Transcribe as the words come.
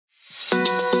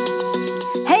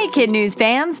Kid News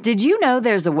fans, did you know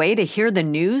there's a way to hear the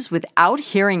news without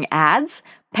hearing ads?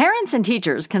 Parents and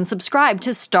teachers can subscribe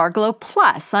to Starglow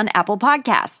Plus on Apple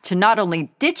Podcasts to not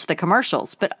only ditch the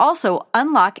commercials, but also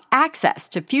unlock access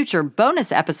to future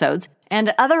bonus episodes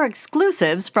and other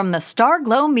exclusives from the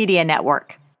Starglow Media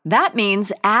Network. That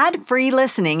means ad-free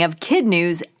listening of Kid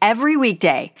News every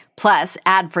weekday, plus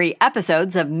ad-free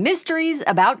episodes of Mysteries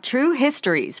About True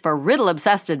Histories for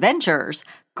riddle-obsessed adventurers,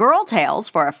 Girl Tales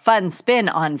for a fun spin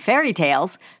on fairy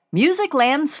tales,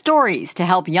 Musicland Stories to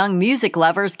help young music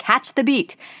lovers catch the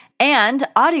beat, and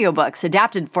audiobooks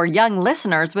adapted for young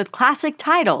listeners with classic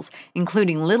titles,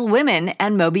 including Little Women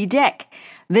and Moby Dick.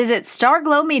 Visit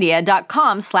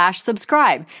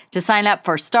starglowmedia.com/subscribe to sign up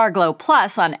for Starglow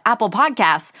Plus on Apple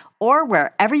Podcasts or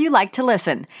wherever you like to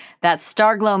listen. That's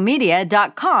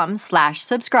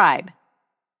starglowmedia.com/subscribe.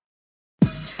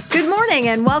 Good morning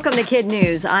and welcome to Kid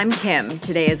News. I'm Kim.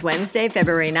 Today is Wednesday,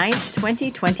 February 9th,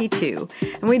 2022.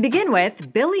 And we begin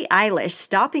with Billie Eilish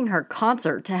stopping her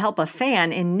concert to help a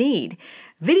fan in need.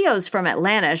 Videos from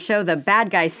Atlanta show the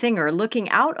bad guy singer looking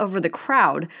out over the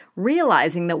crowd,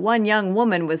 realizing that one young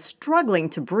woman was struggling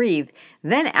to breathe,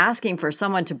 then asking for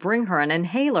someone to bring her an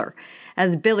inhaler.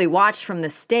 As Billie watched from the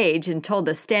stage and told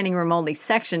the standing room only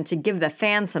section to give the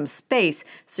fan some space,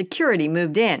 security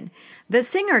moved in. The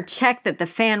singer checked that the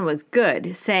fan was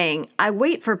good, saying, "I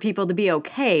wait for people to be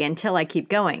okay until I keep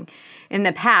going." In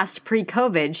the past,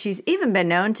 pre-COVID, she's even been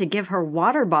known to give her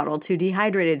water bottle to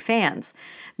dehydrated fans.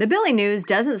 The Billie news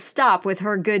doesn't stop with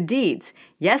her good deeds.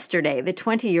 Yesterday, the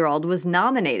 20-year-old was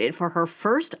nominated for her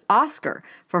first Oscar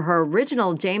for her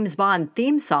original James Bond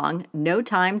theme song, No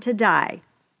Time to Die.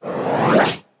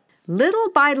 Little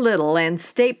by little and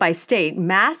state by state,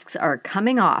 masks are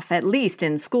coming off, at least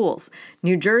in schools.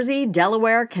 New Jersey,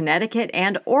 Delaware, Connecticut,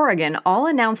 and Oregon all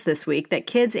announced this week that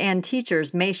kids and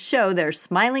teachers may show their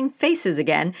smiling faces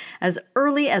again as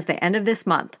early as the end of this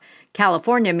month.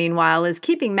 California, meanwhile, is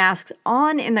keeping masks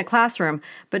on in the classroom,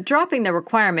 but dropping the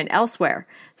requirement elsewhere.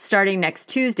 Starting next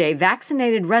Tuesday,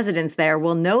 vaccinated residents there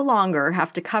will no longer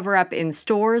have to cover up in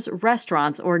stores,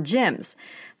 restaurants, or gyms.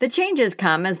 The changes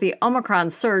come as the Omicron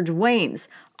surge wanes.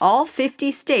 All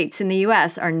 50 states in the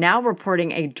U.S. are now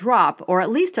reporting a drop, or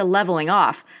at least a leveling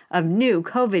off, of new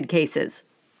COVID cases.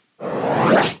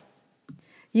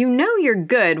 You know you're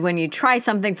good when you try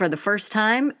something for the first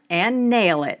time and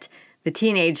nail it. The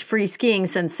teenage free skiing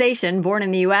sensation born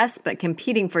in the U.S. but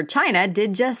competing for China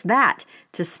did just that,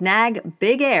 to snag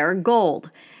Big Air gold.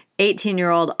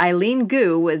 18-year-old Eileen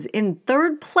Gu was in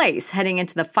third place heading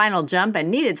into the final jump and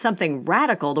needed something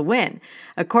radical to win.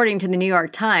 According to the New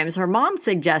York Times, her mom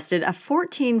suggested a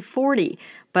 1440,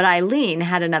 but Eileen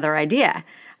had another idea.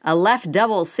 A left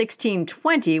double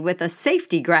 1620 with a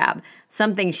safety grab,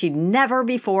 something she'd never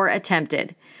before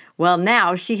attempted. Well,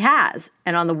 now she has,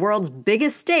 and on the world's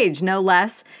biggest stage, no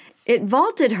less. It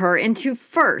vaulted her into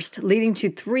first, leading to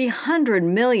 300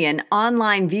 million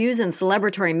online views and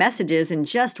celebratory messages in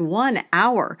just 1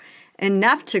 hour,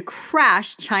 enough to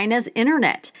crash China's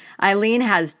internet. Eileen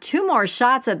has 2 more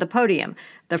shots at the podium,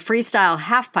 the freestyle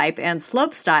halfpipe and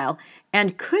slopestyle,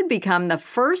 and could become the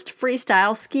first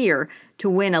freestyle skier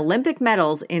to win Olympic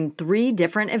medals in 3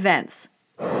 different events.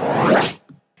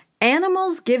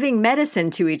 Animals giving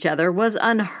medicine to each other was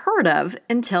unheard of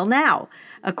until now.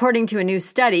 According to a new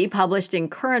study published in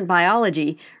Current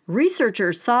Biology,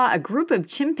 researchers saw a group of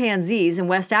chimpanzees in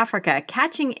West Africa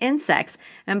catching insects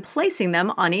and placing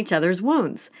them on each other's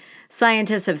wounds.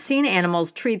 Scientists have seen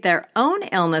animals treat their own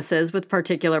illnesses with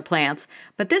particular plants,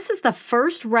 but this is the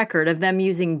first record of them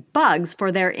using bugs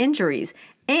for their injuries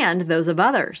and those of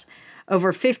others.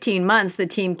 Over 15 months, the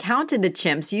team counted the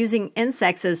chimps using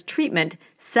insects as treatment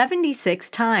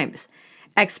 76 times.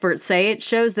 Experts say it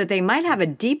shows that they might have a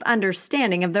deep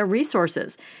understanding of their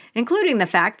resources, including the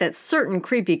fact that certain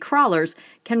creepy crawlers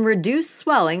can reduce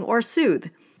swelling or soothe.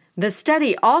 The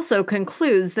study also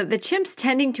concludes that the chimps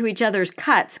tending to each other's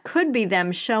cuts could be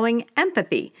them showing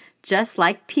empathy, just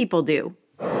like people do.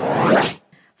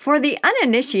 For the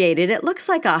uninitiated, it looks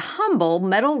like a humble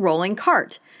metal rolling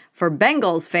cart. For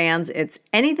Bengals fans, it's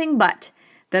anything but.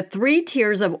 The 3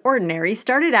 tiers of ordinary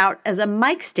started out as a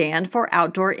mic stand for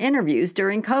outdoor interviews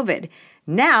during COVID.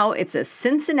 Now it's a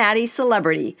Cincinnati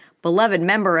celebrity, beloved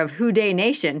member of Who Dey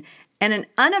Nation, and an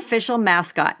unofficial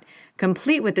mascot,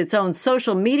 complete with its own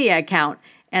social media account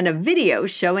and a video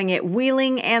showing it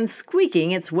wheeling and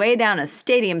squeaking its way down a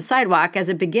stadium sidewalk as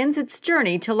it begins its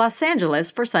journey to Los Angeles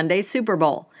for Sunday's Super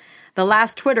Bowl. The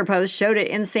last Twitter post showed it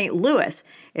in St. Louis.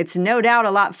 It's no doubt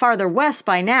a lot farther west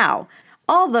by now.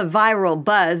 All the viral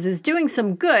buzz is doing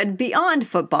some good beyond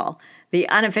football. The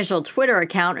unofficial Twitter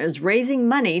account is raising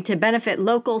money to benefit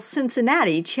local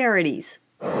Cincinnati charities.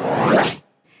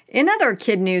 In other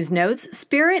kid news notes,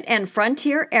 Spirit and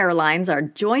Frontier Airlines are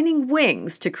joining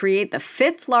wings to create the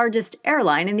 5th largest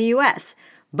airline in the U.S.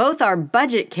 Both are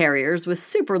budget carriers with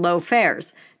super low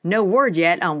fares. No word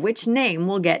yet on which name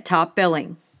will get top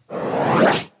billing.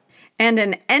 And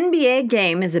an NBA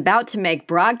game is about to make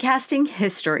broadcasting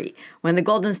history. When the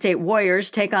Golden State Warriors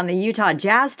take on the Utah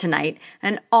Jazz tonight,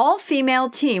 an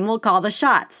all-female team will call the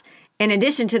shots. In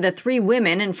addition to the 3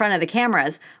 women in front of the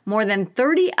cameras, more than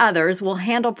 30 others will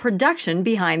handle production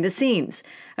behind the scenes.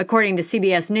 According to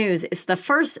CBS News, it's the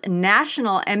first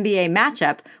national NBA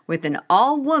matchup with an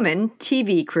all-woman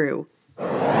TV crew.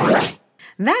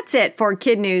 That's it for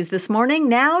Kid News this morning.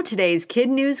 Now, today's Kid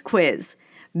News quiz.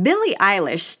 Billie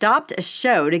Eilish stopped a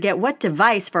show to get what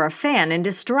device for a fan in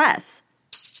distress?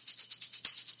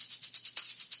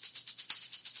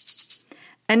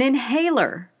 An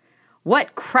inhaler.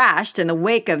 What crashed in the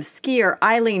wake of skier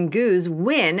Eileen Gu's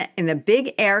win in the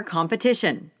big air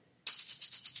competition?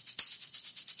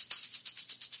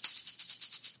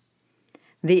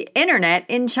 The internet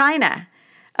in China.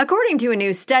 According to a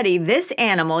new study, this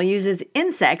animal uses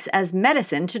insects as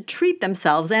medicine to treat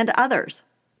themselves and others.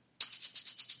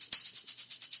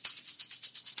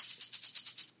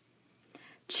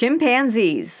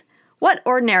 Chimpanzees. What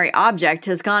ordinary object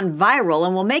has gone viral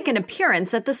and will make an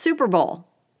appearance at the Super Bowl?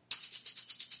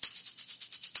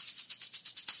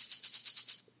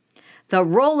 The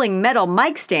rolling metal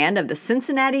mic stand of the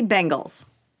Cincinnati Bengals.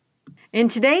 In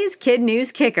today's Kid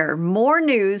News Kicker, more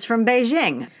news from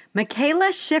Beijing.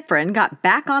 Michaela Schifrin got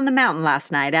back on the mountain last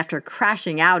night after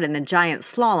crashing out in the giant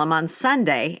slalom on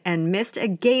Sunday and missed a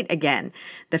gate again.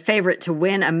 The favorite to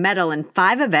win a medal in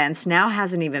 5 events now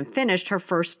hasn't even finished her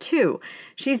first 2.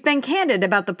 She's been candid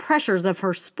about the pressures of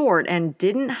her sport and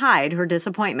didn't hide her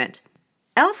disappointment.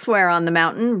 Elsewhere on the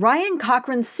mountain, Ryan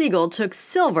Cochran-Siegel took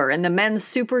silver in the men's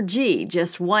Super G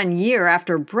just 1 year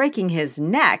after breaking his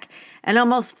neck, and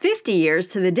almost 50 years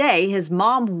to the day his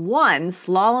mom won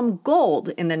slalom gold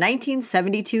in the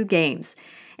 1972 Games.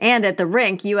 And at the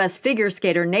rink, U.S. figure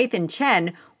skater Nathan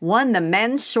Chen won the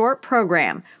men's short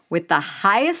program with the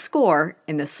highest score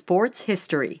in the sport's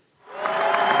history.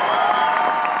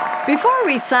 Before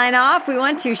we sign off, we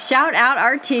want to shout out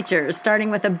our teachers,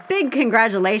 starting with a big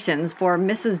congratulations for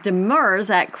Mrs. Demers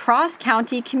at Cross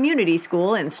County Community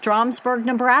School in Stromsburg,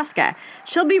 Nebraska.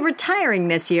 She'll be retiring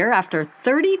this year after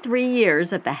 33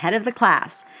 years at the head of the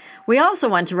class. We also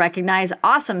want to recognize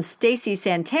awesome Stacy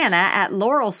Santana at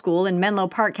Laurel School in Menlo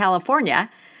Park, California,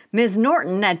 Ms.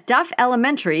 Norton at Duff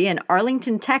Elementary in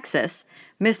Arlington, Texas,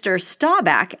 Mr.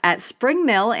 Staubach at Spring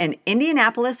Mill in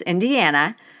Indianapolis,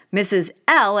 Indiana, Mrs.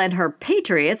 L and her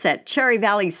Patriots at Cherry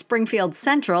Valley Springfield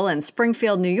Central in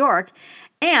Springfield, New York,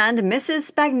 and Mrs.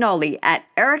 Spagnoli at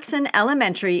Erickson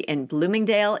Elementary in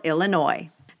Bloomingdale, Illinois.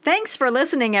 Thanks for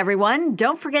listening, everyone.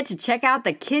 Don't forget to check out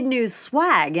the Kid News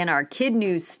swag in our Kid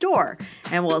News store,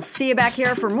 and we'll see you back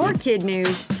here for more Kid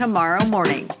News tomorrow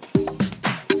morning.